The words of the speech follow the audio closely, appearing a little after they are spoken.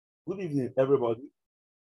Good evening, everybody.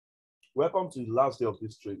 Welcome to the last day of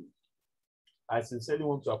this training. I sincerely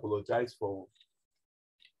want to apologize for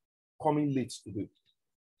coming late today.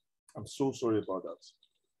 I'm so sorry about that.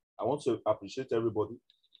 I want to appreciate everybody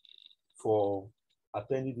for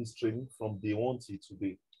attending this training from day one till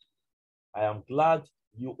today. I am glad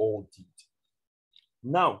you all did.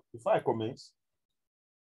 Now, before I commence,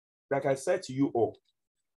 like I said to you all,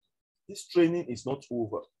 this training is not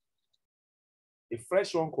over. A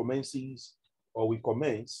fresh one commences, or we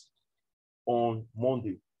commence on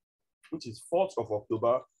Monday, which is 4th of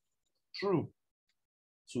October through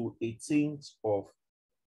to 18th of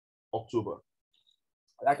October.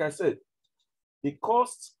 Like I said, the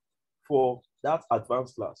cost for that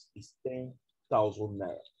advanced class is 10,000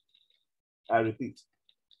 naira. I repeat,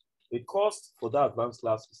 the cost for that advanced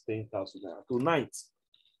class is 10,000 naira. Tonight,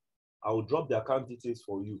 I will drop the account details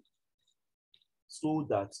for you so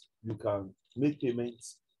that you can make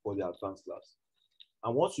payments for the advanced class.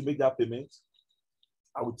 And once you make that payment,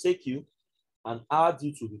 I will take you and add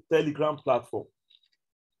you to the Telegram platform.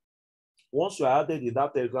 Once you are added in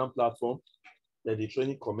that Telegram platform, then the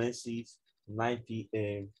training commences 9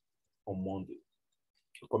 p.m. on Monday.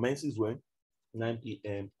 It commences when? 9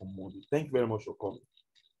 p.m. on Monday. Thank you very much for coming.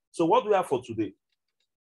 So what do we have for today?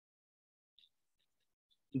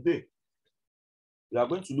 Today, we are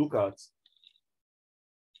going to look at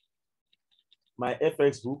my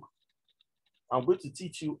FX book. I'm going to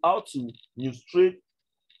teach you how to news trade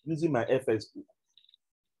using my FX book.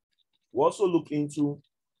 We'll also look into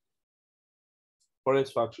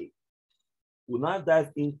Forex Factory. We'll now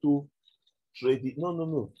dive into trading.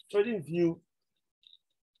 Trading view.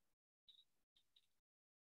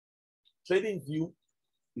 Trading view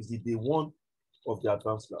is the day one of the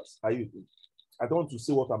advanced class. How you think? I don't want to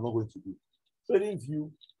say what I'm not going to do. Trading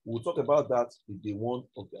view, we'll talk about that the day one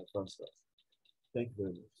of the advanced class. Thank you very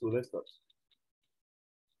much. So let's start.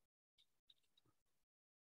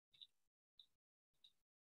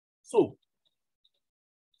 So,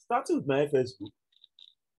 starting with my FX book,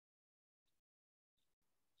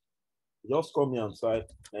 just come here and type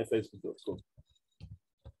myfxbook.com.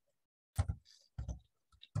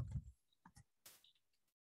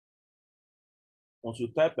 Once you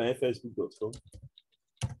type myfxbook.com,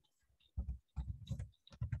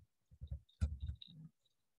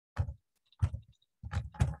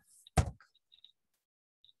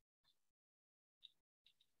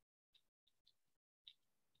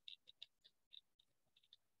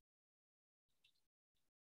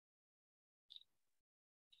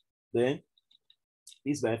 then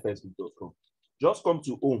this is myfxbook.com. Just come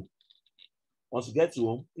to home. Once you get to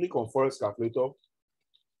home, click on Forex Calculator.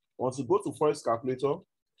 Once you go to Forex Calculator,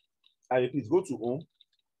 I repeat, go to home,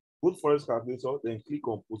 go to Forex Calculator, then click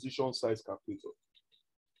on Position Size Calculator.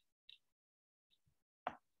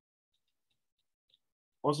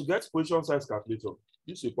 Once you get to Position Size Calculator,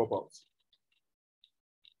 this will pop out.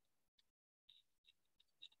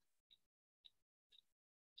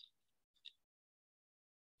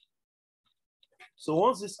 So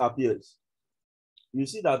once this appears, you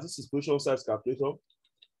see that this is Position Size Calculator.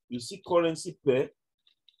 You see currency pair.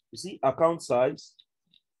 You see account size,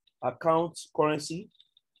 account currency.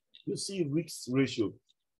 You see risk ratio.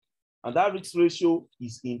 And that risk ratio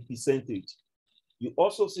is in percentage. You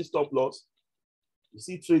also see stop loss. You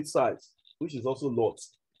see trade size, which is also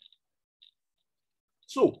loss.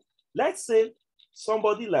 So let's say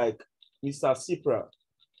somebody like Mr. Cipra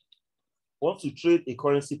wants to trade a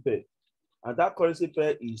currency pair. And that currency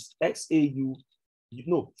pair is XAU.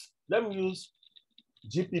 Let me use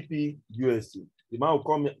GBP USD. The man will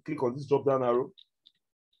come, click on this drop down arrow.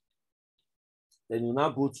 Then you now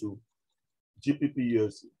go to GBP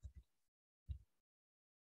USD.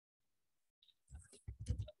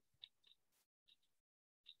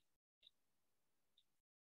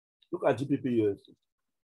 Look at GBP USD.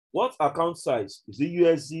 What account size? Is it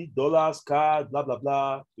USD, dollars, card, blah, blah,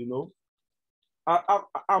 blah,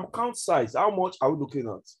 Account size, how much are we looking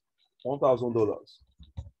at? $1,000.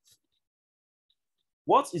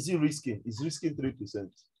 What is he risking? He's risking 3%.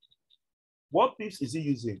 What pips is he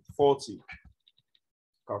using? 40.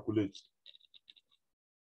 Calculate.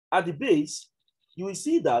 At the base, you will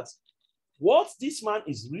see that what this man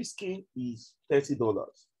is risking is $30.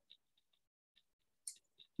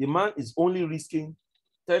 The man is only risking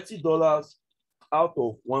 $30 out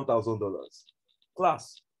of $1,000.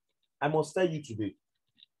 Class, I must tell you today,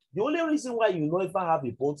 the only reason why you never have a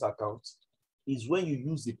bonds account is when you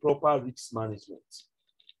use the proper risk management.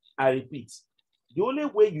 I repeat, the only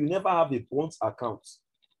way you never have a bonds account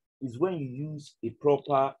is when you use a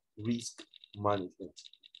proper risk management.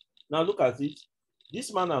 Now look at it.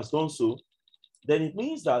 This man has done so then it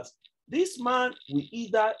means that this man will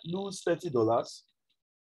either lose $30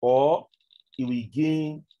 or he will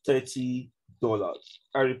gain $30.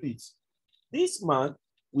 I repeat, this man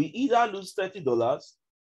will either lose $30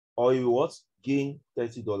 or he will what? Gain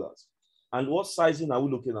 $30. And what sizing are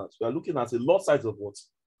we looking at? We are looking at a lot size of what?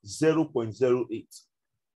 0.08.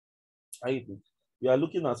 We are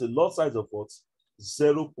looking at a lot size of what?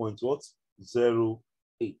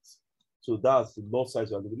 0.08. So that's the lot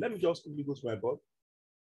size we are looking. Let me just quickly go to my board.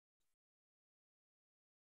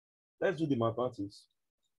 Let's do the mathematics.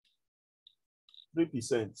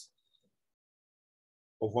 3%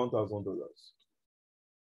 of $1,000.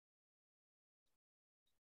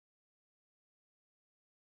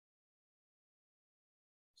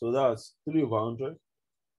 So that's 3 over 100.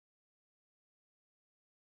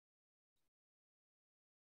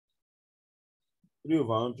 3 over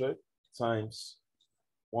 100 times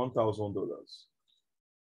 $1,000.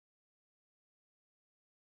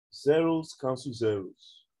 Zeros cancel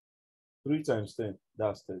zeros. 3 times 10,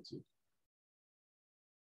 that's 30.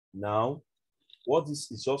 Now, what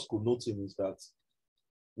this is just connoting is that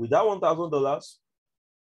with that $1,000,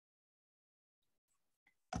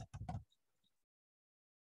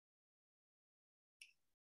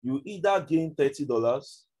 you either gain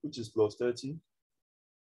 $30, which is plus 30,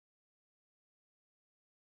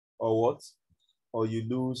 or what? Or you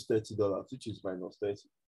lose $30, which is minus 30.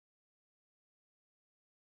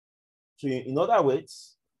 So in other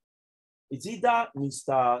words, it's either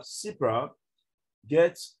Mr. Cipra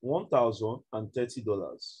gets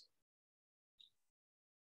 $1,030,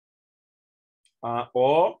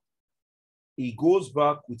 or he goes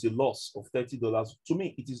back with a loss of $30. To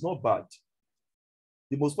me, it is not bad.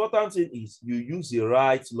 The most important thing is you use the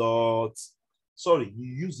right you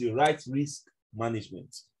use the right risk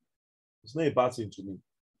management. It's not a bad thing to me.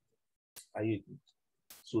 Are you with me?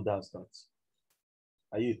 So that's that.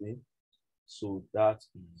 Are you with me? So that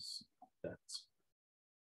is that.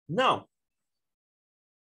 Now,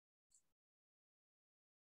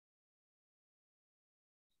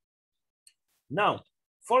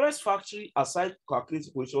 Forex Factory, aside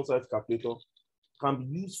calculating position size calculator, can be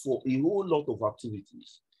used for a whole lot of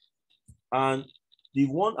activities. And the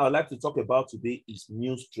one I'd like to talk about today is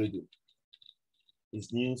news trading.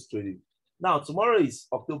 Now, tomorrow is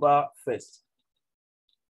October 1st.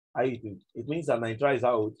 How you think? It means that Nigeria is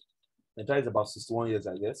how old? Nigeria is about 61 years,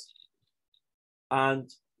 I guess. And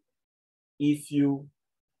if you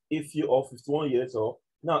are 51 years old,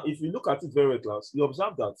 now if you look at it very close, you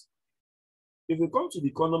observe that if you come to the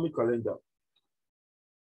economic calendar,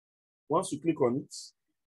 once you click on it,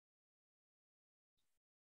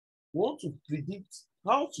 you want to predict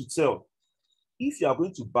how to tell if you are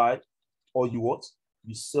going to buy or you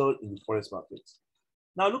sell in the forex market.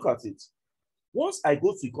 Now look at it. Once I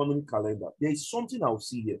go to economic calendar, there is something I'll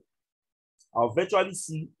see here. I'll virtually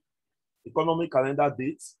see economic calendar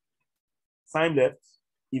dates, time left,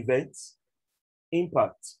 events,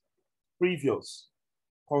 impact, previous,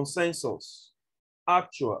 consensus,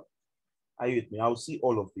 actual. Are you with me? I'll see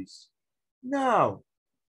all of this. Now,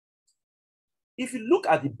 if you look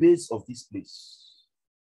at the base of this place,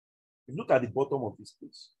 if you look at the bottom of this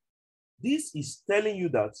place, this is telling you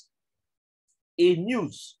that a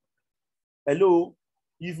news, hello,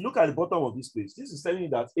 if you look at the bottom of this place, this is telling you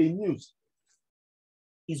that a news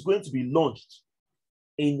is going to be launched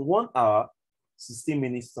in 1 hour, 16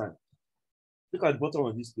 minutes time. Look at the bottom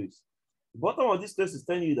of this place. The bottom of this place is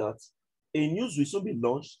telling you that a news will soon be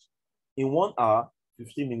launched in 1 hour,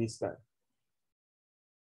 15 minutes time.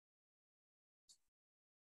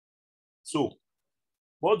 So,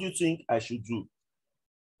 what do you think I should do?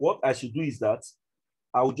 What I should do is that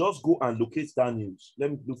I will just go and locate that news.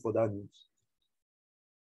 Let me look for that news.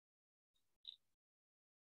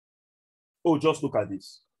 Oh, just look at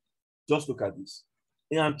this. Just look at this.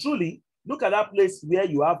 And truly, look at that place where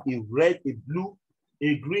you have a red, a blue,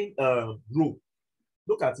 a green row.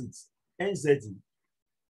 Look at it. NZD.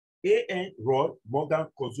 AN Roy Morgan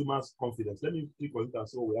Consumers Confidence. Let me click on it and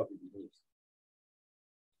see what we have in the news.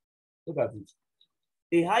 Look at it.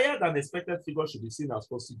 A higher than expected figure should be seen as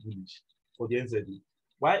positive bullish for the NZD,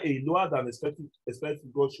 while a lower than expected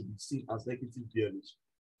figure should be seen as negative bearish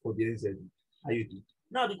for the NZD. Are you doing?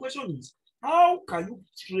 Now the question is, how can you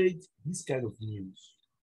trade this kind of news?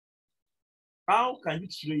 How can you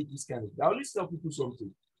trade this kind of? I always tell people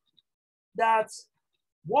something, that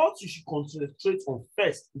what you should concentrate on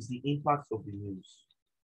first is the impact of the news.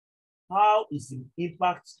 How is the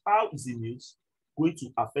impact? How is the news going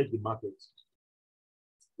to affect the market?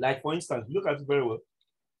 Like for instance, look at it very well.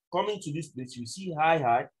 Coming to this place, you see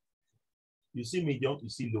high, you see medium, you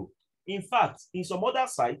see low. In fact, in some other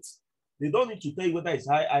sites, They don't need to tell you whether it's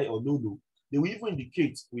high, high or low, low. They will even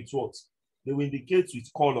indicate with what? They will indicate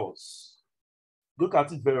with colors. Look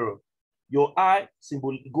at it very well. Your high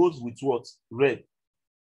symbol goes with what? Red.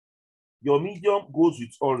 Your medium goes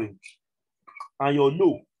with orange. And your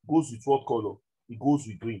low goes with what color? It goes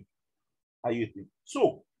with green. Are you with me?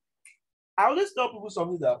 So, I always tell people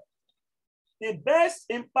something that the best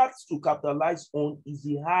impact to capitalize on is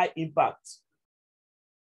the high impact.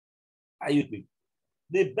 Are you with me?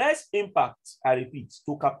 The best impact, I repeat,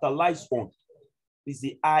 to capitalize on is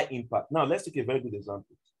the high impact. Now, let's take a very good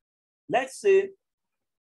example. Let's say,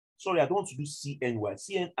 sorry, I don't want to do CNY.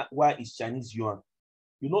 CNY is Chinese yuan.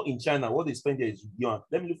 You know, in China, what they spend there is yuan.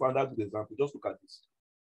 Let me look for another good example. Just look at this.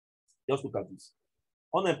 Just look at this.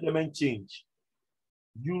 Unemployment change.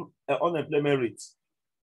 Unemployment rate.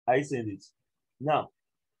 Are you saying this? Now,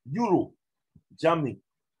 Euro, Germany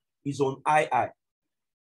is on II.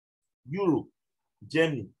 Euro,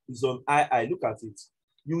 Germany is on II. Look at it.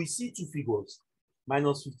 You will see two figures,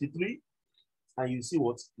 minus 53, and you see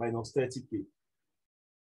what? Minus 30K.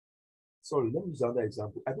 Sorry, let me use another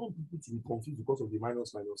example. I don't want people to be confused because of the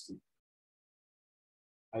minus thing.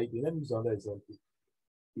 Let me use another example.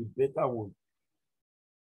 A better one.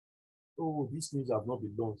 Oh, these news have not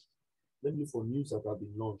been launched. Let me look for news that have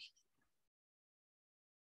been launched.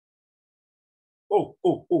 Oh,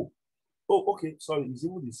 okay. Sorry, it's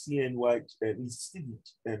even the CNY. It's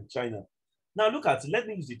still China. Now look at it. Let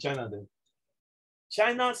me use the China then.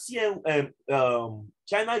 China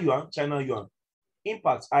China yuan.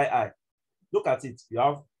 Impact II. Look at it. You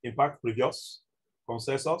have impact previous,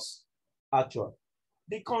 consensus, actual.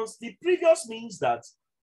 The previous means that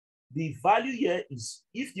the value here is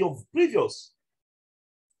if your previous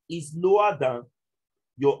is lower than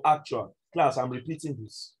your actual. Class, I'm repeating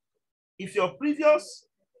this. If your previous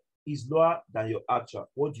is lower than your actual,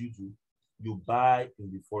 what do? You buy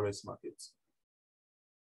in the forex market.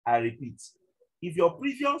 I repeat. If your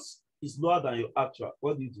previous is lower than your actual,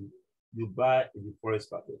 what do? You buy in the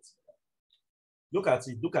forex market. Look at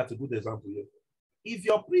it. Look at a good example here. If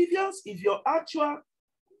your actual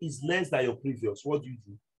is less than your previous, what do?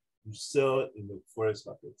 You sell in the forex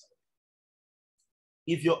market.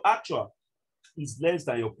 If your actual is less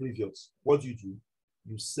than your previous, what do?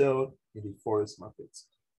 You sell in the forex market.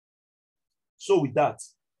 So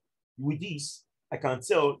with this, I can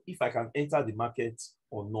tell if I can enter the market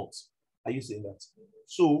or not. Are you saying that?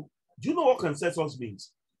 So do you know what consensus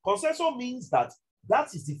means? Consensus means that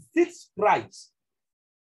is the fixed price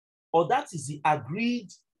or that is the agreed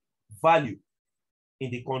value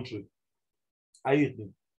in the country. Are you with me?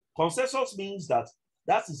 Consensus means that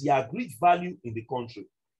is the agreed value in the country.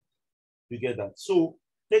 You get that? So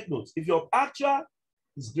take note. If your actual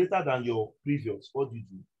is greater than your previous, what do?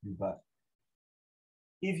 You buy.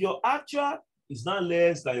 If your actual is not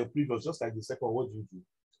less than your previous, just like the second, what do?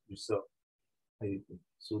 You sell.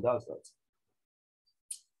 So that's that.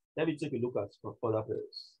 Let me take a look at other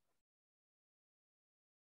pairs.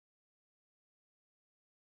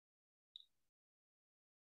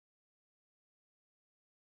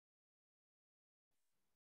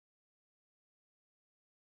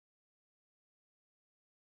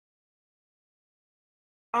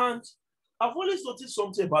 And I've always noticed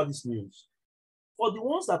something about this news. For the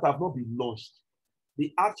ones that have not been launched,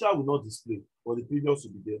 the actual will not display, or the previous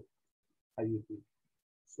will be there. Are you okay?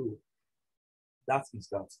 So that is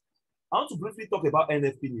that. I want to briefly talk about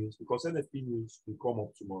NFP news because NFP news will come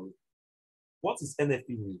up tomorrow. What is NFP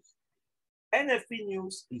news? NFP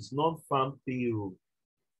news is non-farm payroll.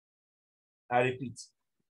 I repeat,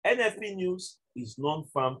 NFP news is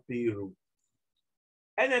non-farm payroll.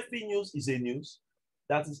 NFP news is a news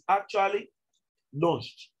that is actually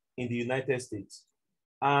launched in the United States.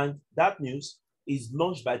 And that news is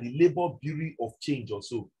launched by the Labor Bureau of Change or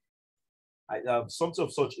so. Something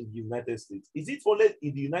of such in the United States. Is it only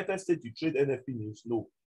in the United States you trade NFP news? No.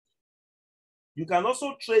 You can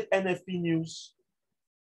also trade NFP news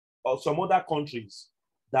of some other countries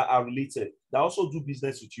that are related, that also do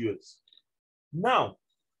business with US. Now,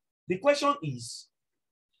 the question is,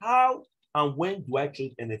 how and when do I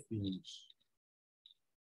trade NFP news?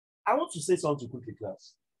 I want to say something quickly,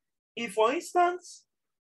 class. If, for instance,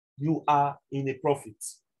 you are in a profit,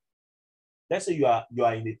 let's say you are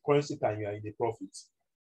in a currency pair and you are in a profit.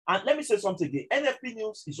 And let me say something again. NFP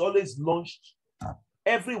news is always launched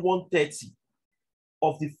every 1:30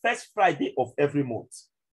 of the first Friday of every month.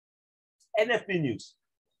 NFP news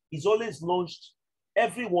is always launched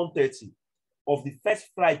every 1:30 of the first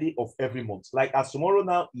Friday of every month. Like as tomorrow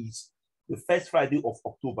now is the first Friday of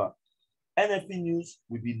October. NFP news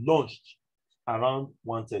will be launched around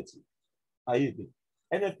 1:30. Are you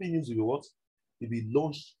there? NFP news will be what? It will be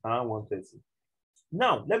launched around 1:30.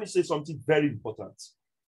 Now, let me say something very important.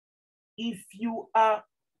 If you are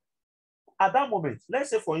at that moment, let's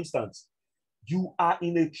say for instance, you are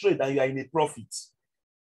in a trade and you are in a profit,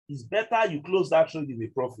 it's better you close that trade in a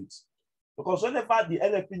profit. Because whenever the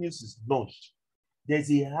NFP news is launched,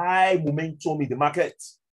 there's a high momentum in the market.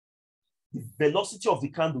 The velocity of the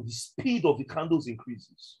candle, the speed of the candles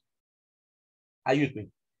increases. Are you with me?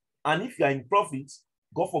 And if you are in profit,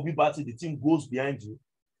 God forbid, the thing goes behind you,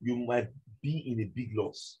 you might be in a big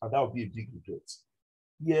loss, and that will be a big regret.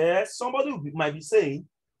 Yes, somebody might be saying,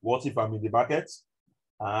 what if I'm in the market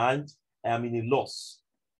and I am in a loss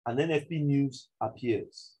and NFP news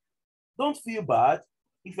appears? Don't feel bad.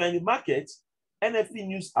 If you're in the market, NFP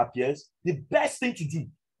news appears, the best thing to do,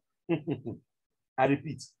 I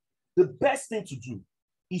repeat, the best thing to do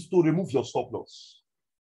is to remove your stop loss.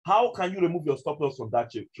 How can you remove your stop loss from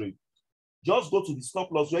that trade? Just go to the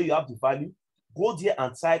stop loss where you have the value, go there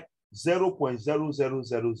and type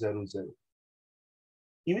 0.00000.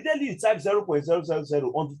 Immediately you type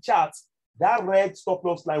 0.000 on the chart, that red stop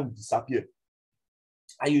loss line will disappear.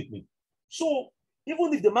 Are you with me? So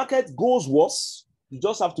even if the market goes worse, you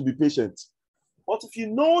just have to be patient. But if you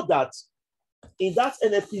know that in that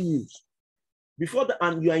NFP news, before the,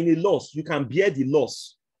 and you are in a loss, you can bear the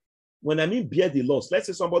loss. When I mean bear the loss, let's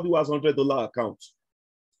say somebody who has $100 account,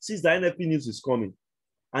 since the NFP news is coming,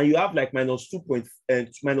 and you have like minus $2,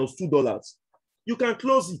 you can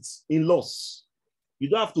close it in loss. You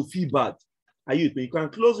don't have to feel bad. Are you with me? You can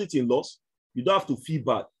close it in loss. You don't have to feel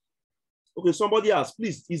bad. Okay, somebody asked,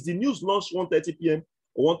 please, is the news launched 1:30 p.m.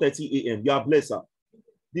 or 1:30 a.m.? You are blessed, sir.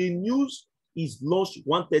 The news is launched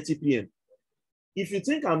 1:30 p.m. If you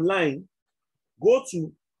think I'm lying, go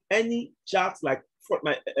to any chart like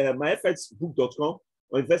myfxbook.com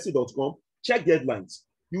or investing.com, check deadlines.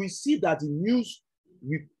 You will see that the news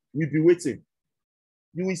will be waiting.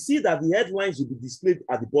 You will see that the headlines will be displayed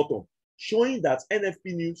at the bottom, showing that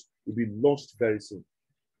NFP news will be launched very soon.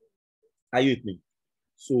 Are you with me?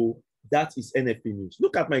 So that is NFP news.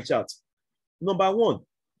 Look at my chart. Number 1,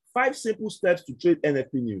 5 simple steps to trade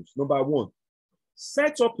NFP news. Number 1,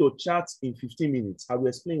 set up your charts in 15 minutes. I will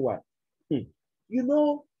explain why. You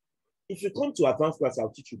know, if you come to advanced class, I'll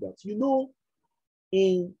teach you that. You know,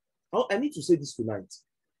 I need to say this tonight.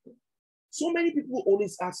 So many people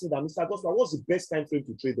always ask me that, Mr. Gospel, what's the best time frame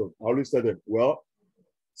to trade on? I always tell them, well,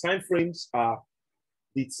 time frames are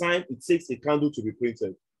the time it takes a candle to be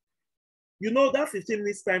printed. You know, that 15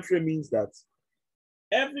 minutes time frame means that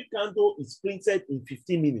every candle is printed in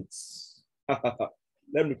 15 minutes. Let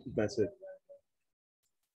me repeat myself.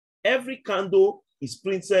 Every candle is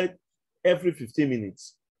printed every 15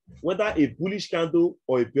 minutes, whether a bullish candle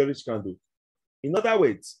or a bearish candle. In other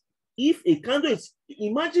words, if a candle is,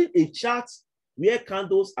 imagine a chart where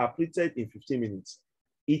candles are printed in 15 minutes.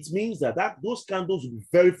 It means that those candles will be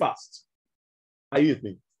very fast. Are you with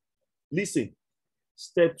me? Listen,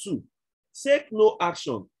 step 2, take no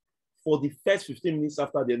action for the first 15 minutes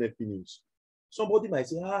after the NFP news. Somebody might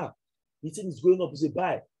say, the thing is going up, it's a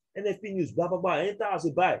buy. NFP news, blah, blah, blah, enter as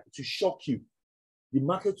a buy. To shock you. The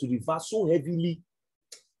market will reverse so heavily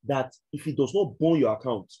that if it does not burn your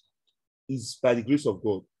account, it's by the grace of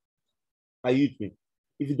God. Are you with me?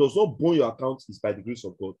 If it does not burn your account, it's by the grace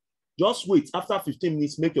of God. Just wait. After 15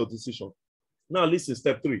 minutes, make your decision. Now listen,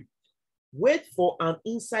 step 3. Wait for an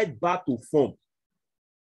inside bar to form.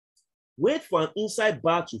 Wait for an inside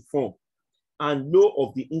bar to form and low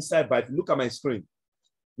of the inside bar. If you look at my screen,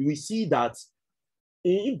 you will see that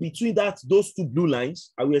in between those 2 blue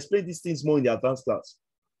lines, I will explain these things more in the advanced class.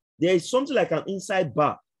 There is something like an inside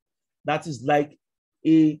bar that is like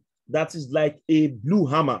a blue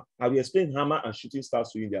hammer. I will explain hammer and shooting stars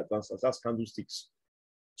to you in the advanced class. That's candlesticks.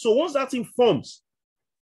 So once that thing forms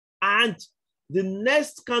and the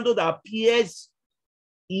next candle that appears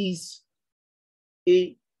is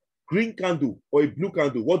a green candle or a blue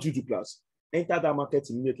candle, what do you do, class? Enter that market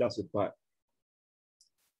immediately as a buy.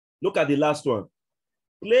 Look at the last one.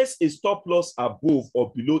 Place a stop loss above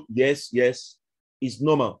or below. Yes, is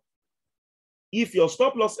normal. If your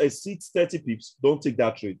stop loss exceeds 30 pips, don't take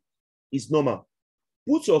that trade. It's normal.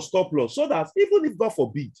 Put your stop loss so that even if, God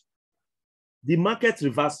forbid, the market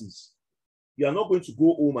reverses, you are not going to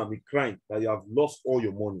go home and be crying that you have lost all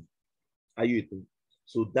your money. Are you with me?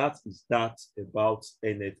 So that is that about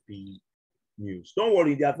NFP news. Don't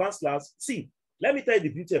worry, in the advanced class, see, let me tell you the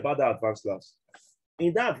beauty about the advanced class.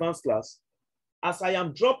 In that advanced class, as I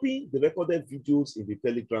am dropping the recorded videos in the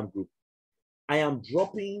Telegram group, I am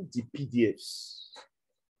dropping the PDFs.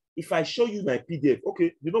 If I show you my PDF,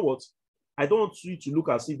 okay, you know what? I don't want you to look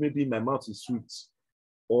as if maybe my mouth is sweet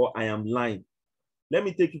or I am lying. Let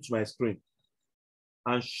me take you to my screen.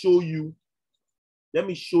 and show you, let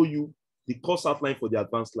me show you the course outline for the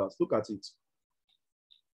advanced class. Look at it.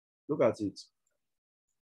 Look at it.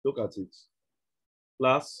 Look at it.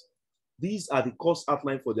 Class, these are the course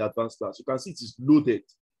outline for the advanced class. You can see it is loaded.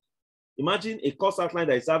 Imagine a course outline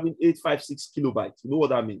that is having 856 kilobytes. You know what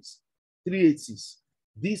that means? 386.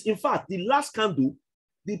 This, in fact, the last candle,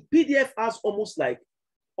 the PDF has almost like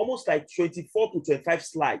 24 to 25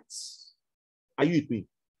 slides. Are you with me?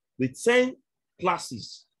 The 10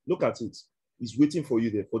 classes, look at it, is waiting for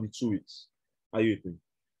you there for the 2 weeks. Are you with me?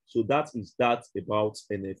 So that is that about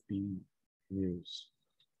NFP news.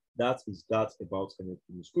 That is that about NFP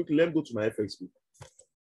news. Quickly, let me go to my FXbook.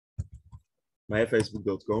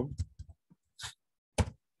 myfxbook.com.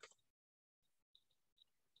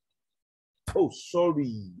 Oh,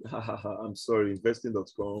 sorry. I'm sorry.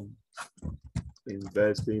 Investing.com.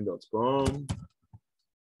 Investing.com.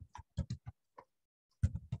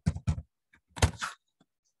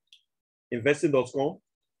 Investing.com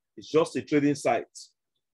is just a trading site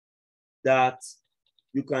that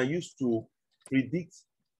you can use to predict,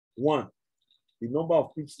 1, the number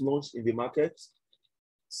of pips launched in the market,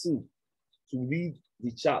 2, to read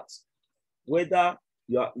the chart, whether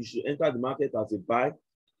you should enter the market as a buy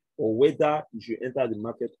or whether you should enter the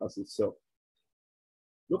market as a sell.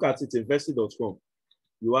 Look at it, investing.com.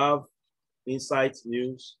 You have insights,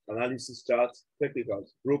 news, analysis charts,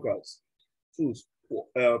 technicals, brokers, tools,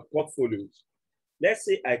 portfolios. Let's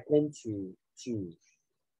say I come to tools.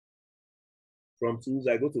 From tools,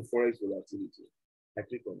 I go to Forex volatility. I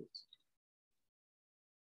click on it.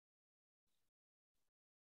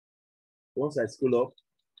 Once I scroll up,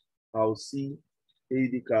 I'll see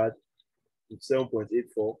AUD card with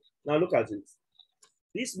 7.84. Now look at it.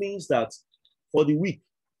 This means that for the week,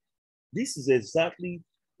 this is exactly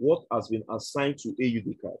what has been assigned to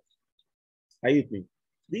AUD card. Are you with me?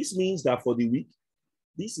 This means that for the week,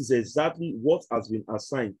 this is exactly what has been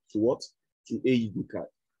assigned to what? To AUD card.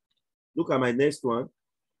 Look at my next one,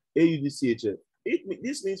 AUD CHF.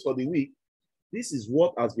 This means for the week, this is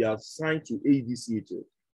what has been assigned to AUD CHF,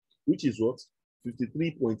 which is what?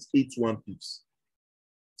 53.81 pips.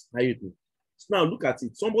 Are you with me? So now look at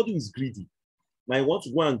it. Somebody who is greedy might want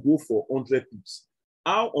to go and go for 100 pips.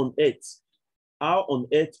 How on earth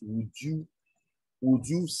would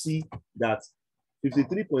you see that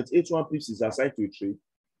 53.81 pips is assigned to a trade?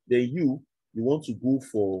 Then you want to go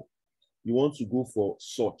for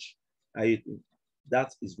such. Are you with me?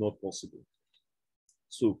 That is not possible.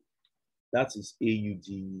 So that is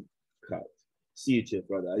AUD card. CHF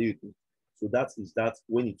rather. Are you with me? So that is that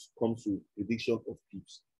when it comes to prediction of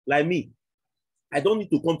pips. Like me, I don't need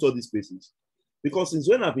to come to all these places because since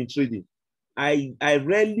when I've been trading, I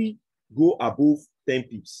rarely go above 10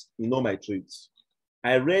 pips in all my trades.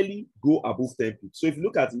 I rarely go above 10 pips. So if you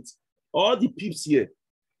look at it, all the pips here,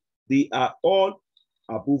 they are all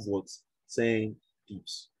above what? 10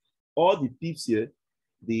 pips. All the pips here,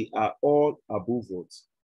 they are all above what?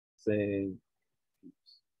 10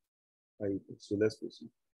 pips. So let's proceed.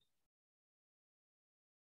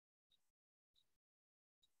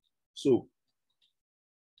 So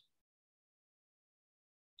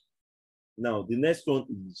now the next one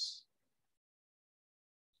is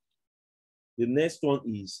the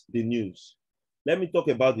news. Let me talk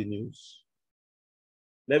about the news.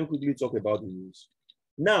 Let me quickly talk about the news.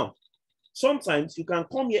 Now, sometimes you can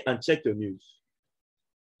come here and check your news.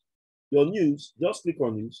 Your news, just click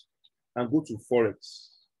on news and go to Forex.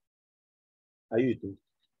 Are you with me?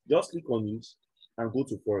 Just click on news and go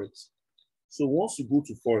to Forex. So once you go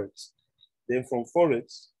to Forex, then from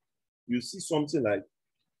Forex, you see something like,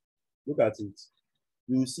 look at it.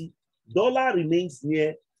 You will see dollar remains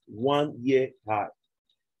near 1-year high.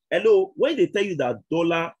 Hello, when they tell you that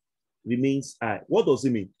dollar remains high, what does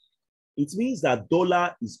it mean? It means that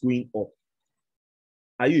dollar is going up.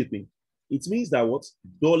 Are you with me? It means that what?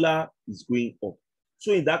 Dollar is going up.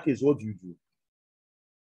 So in that case, what do?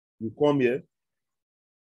 You come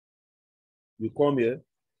here,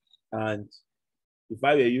 and if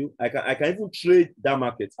I were you, I can even trade that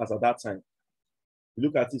market as at that time. You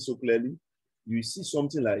look at it so clearly, you see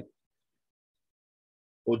something like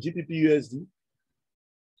for GBP USD,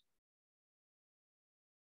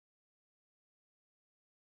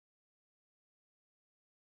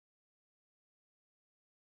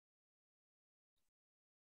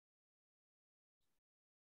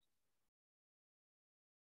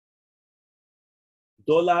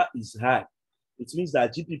 dollar is high. It means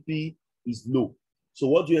that GBP is low. So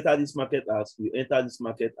what do you enter this market as? You enter this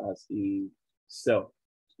market as a sell.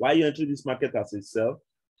 Why you enter this market as a sell?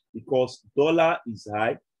 Because dollar is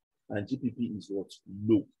high and GBP is what?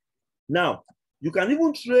 Low. Now, you can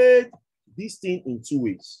even trade this thing in two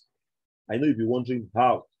ways. I know you'll be wondering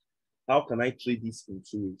how. How can I trade this in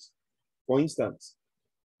two ways? For instance,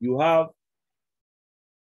 you can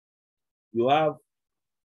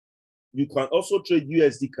also trade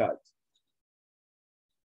USD card.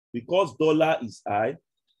 Because dollar is high,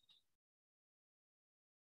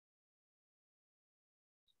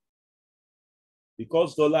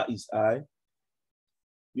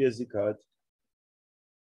 USD card.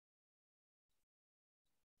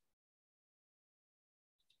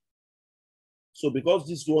 So because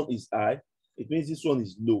this one is high, it means this one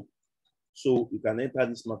is low. So you can enter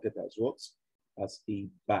this market as what? As a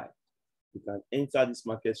buy. You can enter this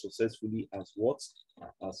market successfully as what?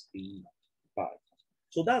 As a buy.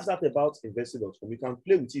 So that's that about investing.com. You can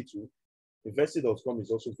play with it too. Investing.com is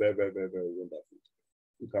also very, very, very, very wonderful.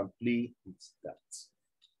 You can play with that.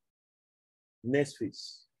 Next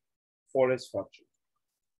phase, Forex Factory.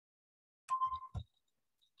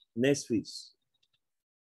 Next phase,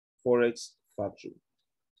 Forex Factory.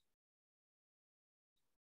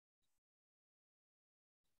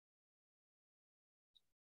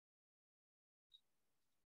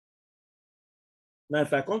 Now,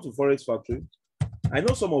 if I come to Forex Factory, I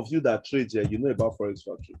know some of you that trade here, you know about Forex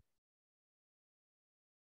Factory.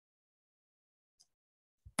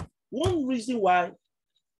 One reason why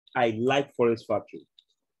I like Forex Factory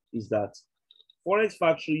is that Forex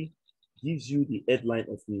Factory gives you the headline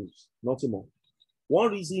of news, nothing more.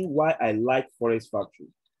 One reason why I like Forex Factory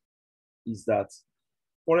is that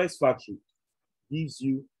Forex Factory gives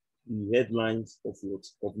you the headlines of what?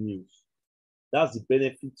 Of news. That's the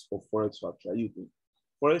benefit of Forex Factory. Are you think?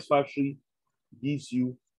 Forex Factory gives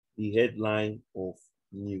you the headline of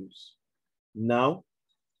news. Now,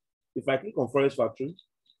 if I click on Forex Factory,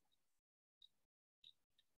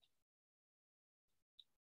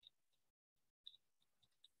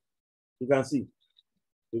 you can see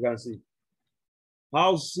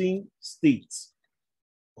housing state,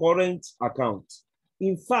 current account.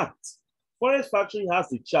 In fact, Forex Factory has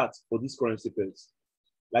the chart for these currency pairs.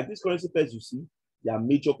 Like these currency pairs you see, they are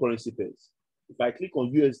major currency pairs. If I click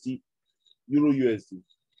on USD, Euro USD,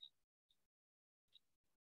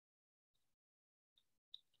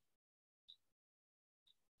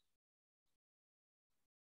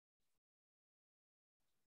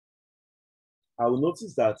 I will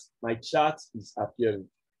notice that my chart is appearing.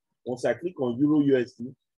 Once I click on Euro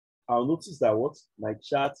USD, I'll notice that what? My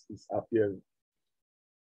chart is appearing.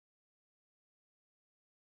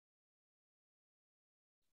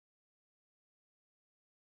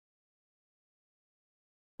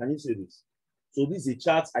 Can you see this? So this is a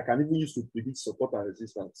chart I can even use to predict support and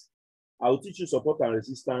resistance. I will teach you support and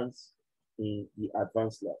resistance in the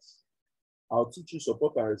advanced class. I'll teach you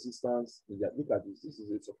support and resistance in the, look at this. This is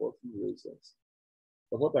a support and resistance.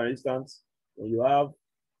 Support and resistance, when you have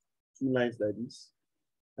two lines like this,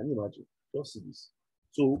 can you imagine? Just see this.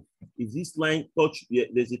 So if this line touch,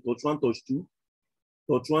 there's a touch one, touch two,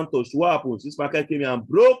 what happens? This market came here and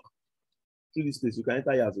broke through this place. You can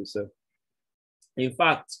enter here as yourself. In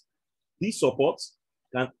fact, this support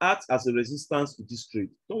can act as a resistance to this trade.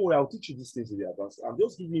 Don't worry, I'll teach you these things in the advanced. I'm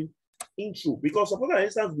just giving intro because support and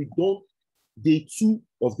resistance we done day 2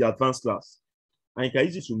 of the advanced class, and you can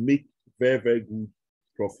use it to make very, very good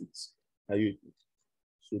profits. Are you?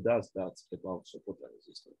 So that's that about support and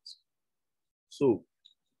resistance. So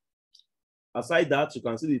aside that, you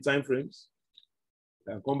can see the time frames.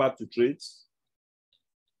 You can come back to trades.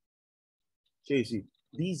 See,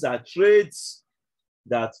 these are trades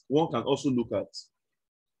that one can also look at.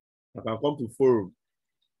 I can come to forum.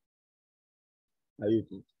 Are you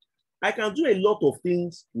with me? I can do a lot of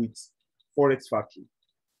things with Forex Factory.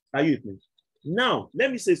 Are you with me? Now,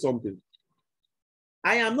 let me say something.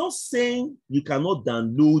 I am not saying you cannot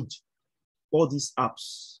download all these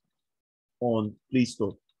apps on Play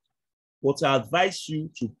Store, but I advise you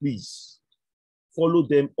to please follow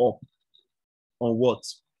them up on what?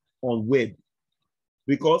 On web.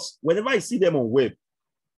 Because whenever I see them on web,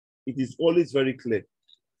 it is always very clear.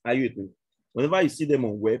 Are you with me? Whenever you see them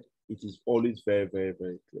on web, it is always very, very,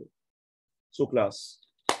 very clear. So class,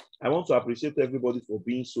 I want to appreciate everybody for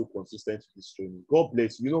being so consistent with this training. God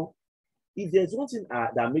bless you. You know, if there's one thing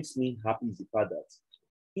that makes me happy is the fact that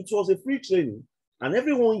it was a free training and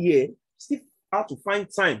everyone here still had to find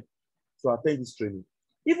time to attend this training.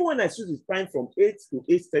 Even when I switch the time from 8 to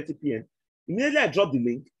 8:30 p.m., immediately I drop the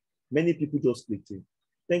link, many people just clicked in.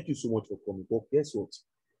 Thank you so much for coming. But guess what?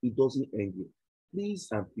 It doesn't end here. Please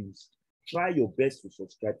and please try your best to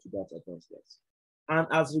subscribe to that advanced class. And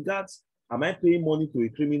as regards, am I paying money to a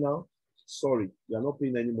criminal? Sorry, you are not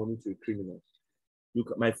paying any money to a criminal.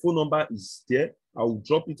 My phone number is there. I will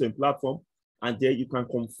drop it on platform, and there you can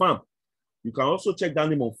confirm You can also check that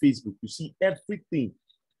name on Facebook. You see everything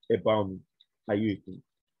about me. Are you with me?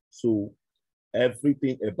 So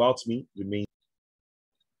everything about me remains.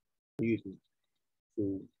 Are you with me?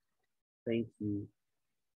 So thank you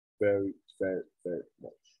very, very, very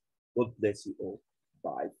much. God bless you all.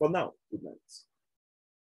 Bye for now. Good night.